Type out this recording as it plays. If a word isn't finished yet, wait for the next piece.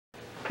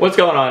What's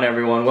going on,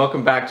 everyone?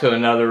 Welcome back to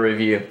another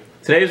review.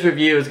 Today's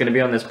review is going to be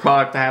on this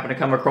product I happen to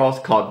come across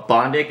called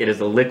Bondic. It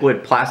is a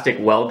liquid plastic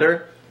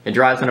welder. It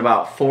dries in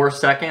about 4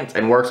 seconds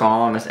and works on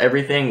almost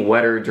everything,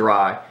 wet or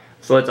dry.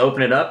 So let's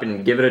open it up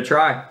and give it a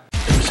try.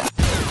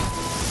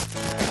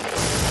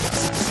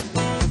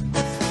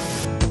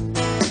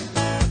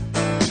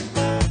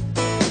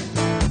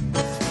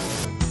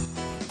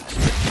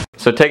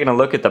 So taking a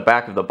look at the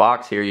back of the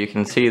box here, you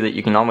can see that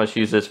you can almost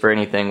use this for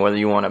anything, whether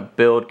you want to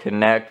build,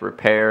 connect,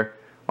 repair,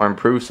 or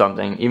improve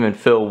something, even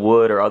fill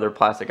wood or other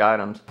plastic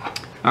items.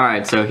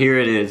 Alright, so here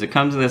it is. It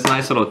comes in this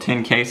nice little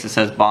tin case that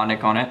says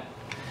Bondic on it.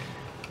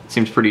 It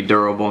seems pretty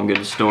durable and good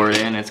to store it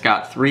in. It's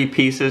got 3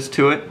 pieces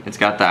to it. It's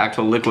got the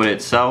actual liquid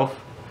itself,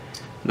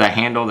 the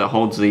handle that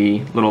holds the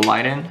little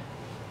light in.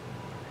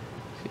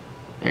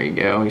 There you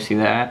go, you see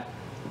that?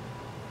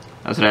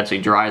 That's what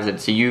actually dries it.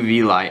 It's a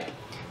UV light.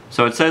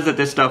 So it says that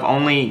this stuff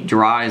only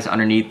dries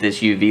underneath this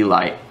UV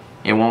light.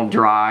 It won't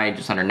dry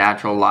just under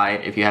natural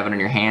light. If you have it on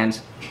your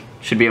hands,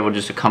 it should be able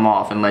just to come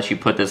off unless you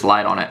put this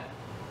light on it.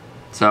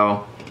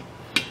 So,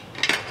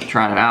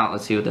 trying it out,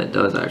 let's see what that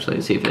does actually.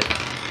 Let's see if it...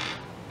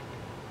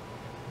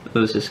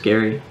 Oh, this is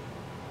scary.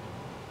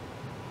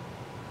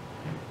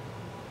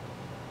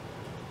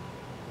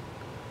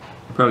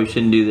 Probably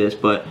shouldn't do this,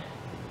 but...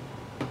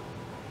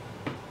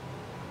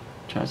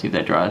 Try to see if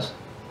that dries.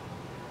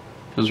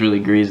 Feels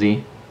really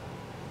greasy.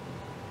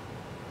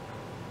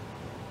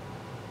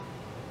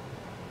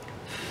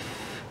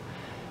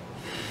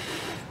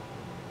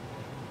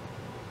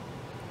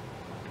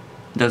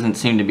 Doesn't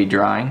seem to be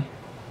drying.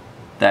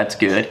 That's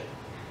good.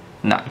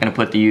 Not gonna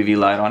put the UV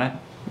light on it.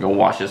 Go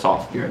wash this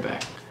off. Be right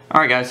back.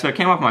 Alright guys, so it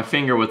came off my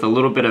finger with a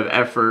little bit of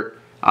effort.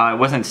 It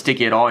wasn't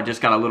sticky at all, it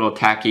just got a little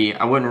tacky.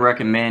 I wouldn't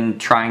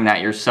recommend trying that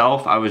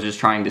yourself. I was just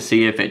trying to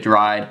see if it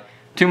dried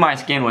to my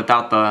skin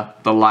without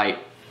the light.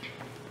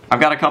 I've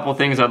got a couple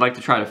things I'd like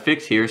to try to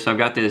fix here. So I've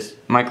got this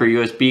micro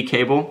USB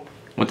cable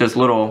with this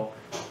little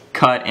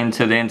cut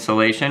into the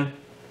insulation.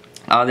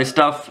 This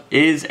stuff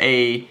is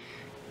a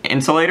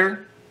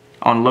insulator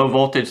on low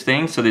voltage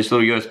things, so this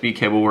little USB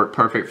cable will work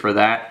perfect for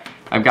that.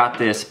 I've got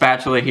this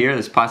spatula here,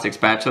 this plastic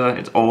spatula.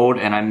 It's old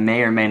and I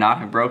may or may not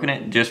have broken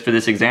it just for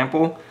this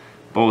example,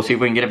 but we'll see if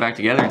we can get it back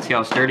together and see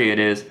how sturdy it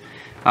is.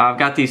 I've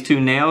got these 2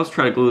 nails,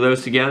 try to glue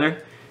those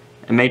together.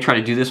 I may try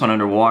to do this one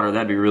underwater.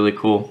 That'd be really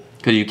cool,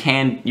 because you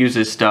can use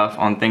this stuff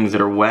on things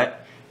that are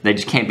wet. They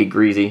just can't be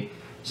greasy.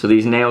 So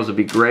these nails would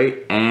be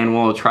great, and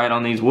we'll try it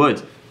on these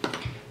woods.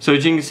 So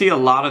as you can see, a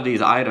lot of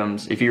these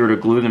items, if you were to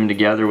glue them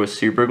together with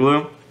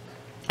SuperGlue,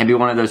 it'd be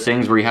one of those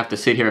things where you have to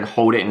sit here and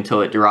hold it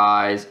until it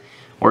dries,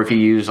 or if you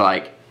use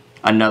like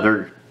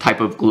another type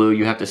of glue,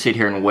 you have to sit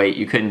here and wait.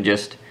 You couldn't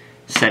just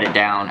set it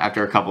down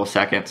after a couple of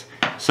seconds.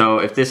 So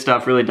if this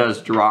stuff really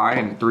does dry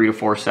in 3 to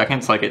 4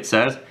 seconds like it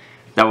says,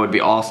 that would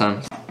be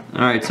awesome.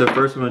 Alright, so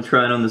first I'm going to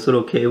try it on this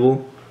little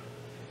cable.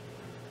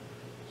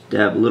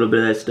 Dab a little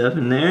bit of that stuff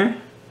in there.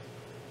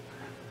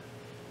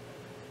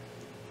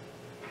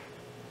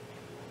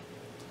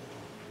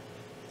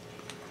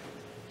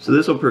 So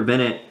this will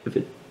prevent it, if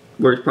it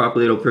works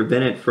properly, it'll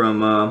prevent it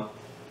from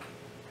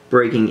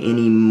breaking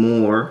any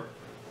more.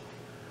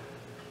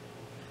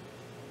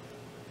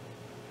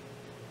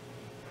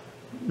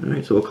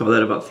 Alright, so we'll call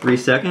that about 3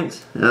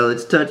 seconds. Now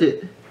let's touch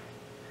it.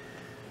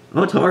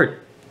 Oh, it's hard.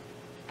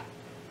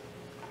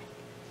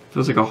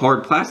 Feels like a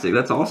hard plastic.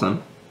 That's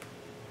awesome.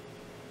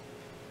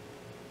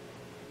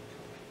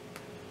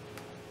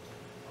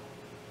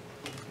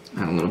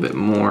 Add a little bit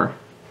more.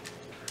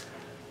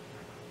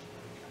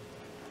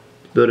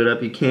 Build it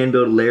up. You can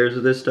build layers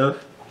of this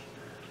stuff,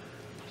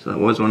 so that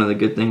was one of the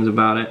good things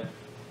about it.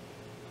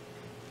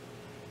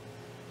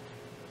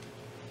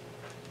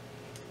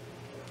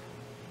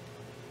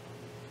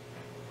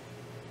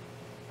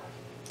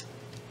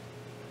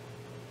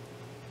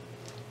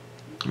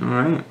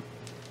 Alright,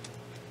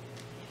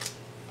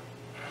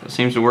 that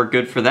seems to work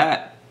good for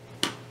that.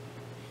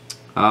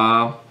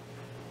 Try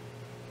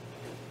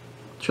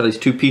these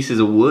 2 pieces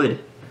of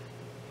wood.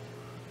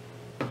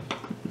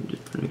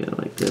 Just put it together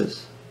like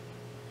this.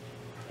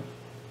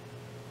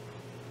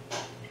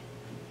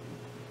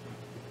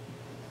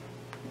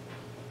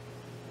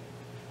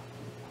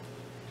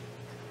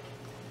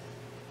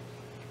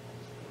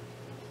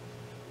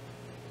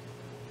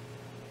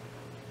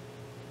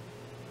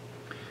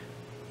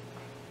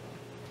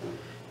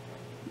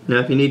 Now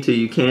if you need to,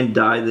 you can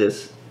dye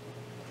this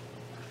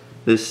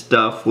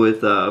stuff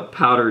with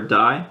powdered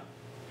dye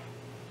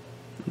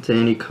to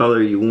any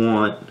color you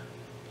want.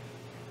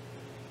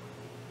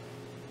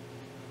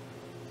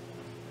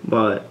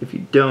 But if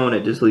you don't,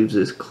 it just leaves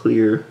this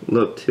clear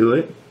look to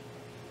it.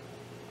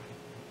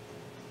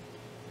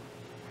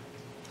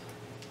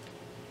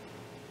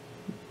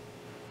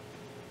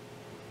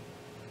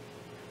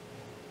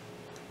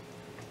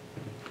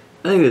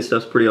 I think this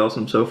stuff's pretty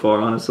awesome so far,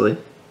 honestly.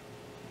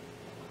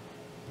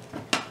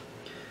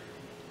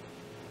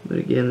 But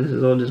again, this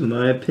is all just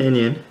my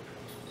opinion.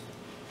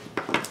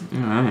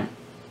 Alright.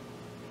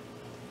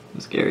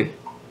 That's scary.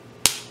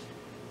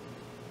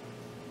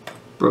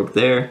 Broke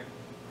there.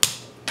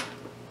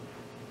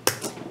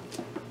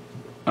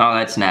 Oh,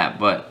 that snapped,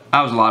 but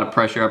that was a lot of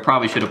pressure. I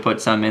probably should have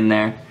put some in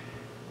there.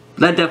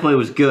 But that definitely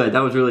was good. That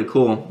was really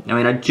cool. I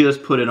mean, I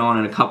just put it on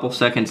and a couple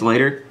seconds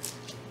later,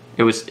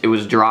 it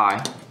was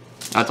dry.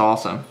 That's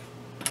awesome.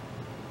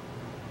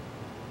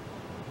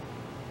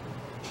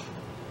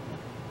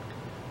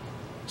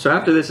 So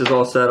after this is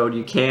all settled,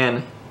 you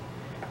can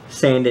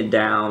sand it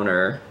down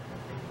or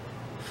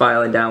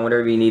file it down,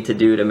 whatever you need to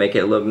do to make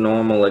it look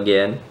normal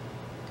again.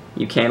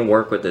 You can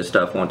work with this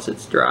stuff once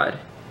it's dried.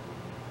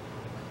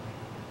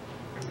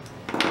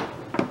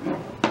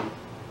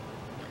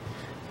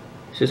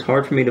 It's just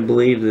hard for me to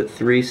believe that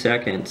 3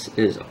 seconds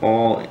is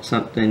all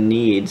something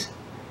needs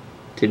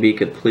to be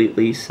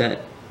completely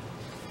set.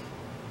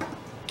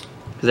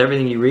 Because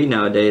everything you read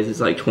nowadays is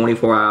like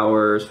 24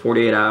 hours,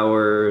 48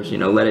 hours, you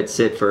know, let it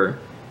sit for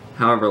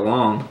however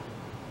long.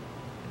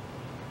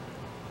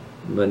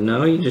 But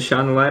no, you just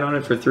shine the light on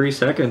it for 3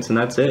 seconds and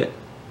that's it.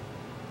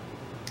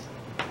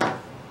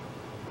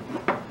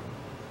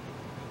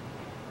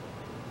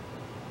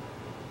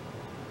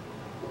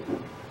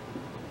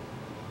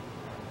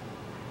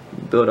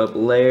 Build up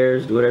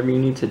layers, do whatever you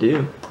need to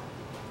do.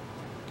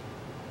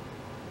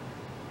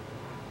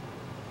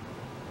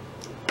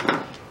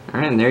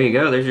 Alright, and there you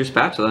go, there's your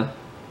spatula.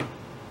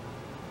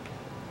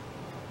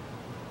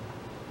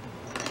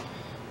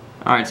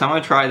 Alright, so I'm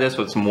going to try this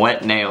with some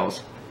wet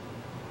nails.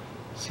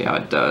 See how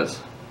it does.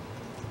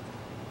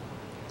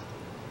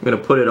 I'm going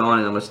to put it on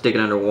and I'm going to stick it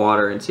under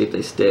water and see if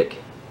they stick.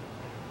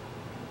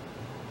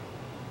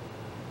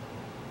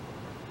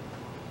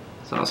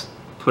 So I'll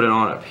put it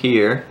on up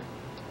here.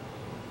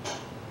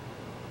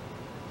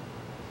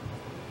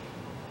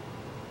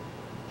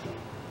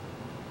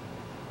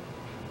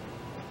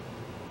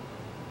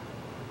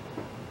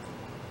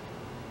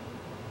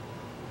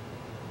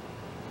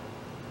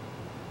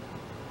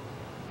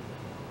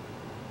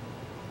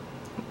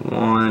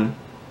 One,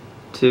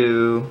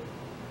 2,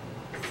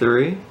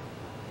 3.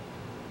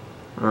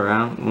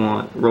 Around.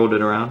 One. Rolled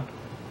it around.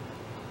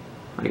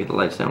 I get the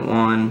lights down.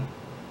 1,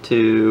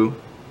 2,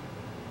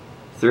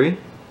 3.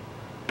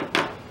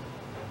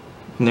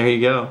 And there you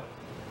go.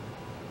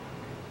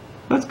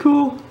 That's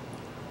cool.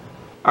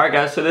 Alright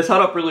guys, so this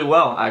held up really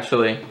well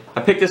actually.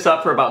 I picked this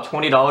up for about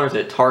 $20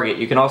 at Target.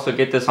 You can also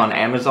get this on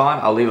Amazon.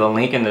 I'll leave a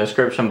link in the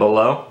description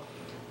below.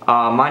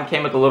 Mine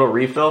came with a little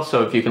refill,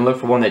 so if you can look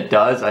for one that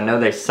does, I know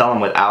they sell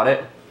them without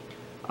it.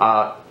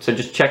 So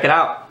just check it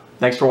out.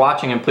 Thanks for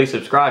watching and please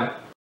subscribe.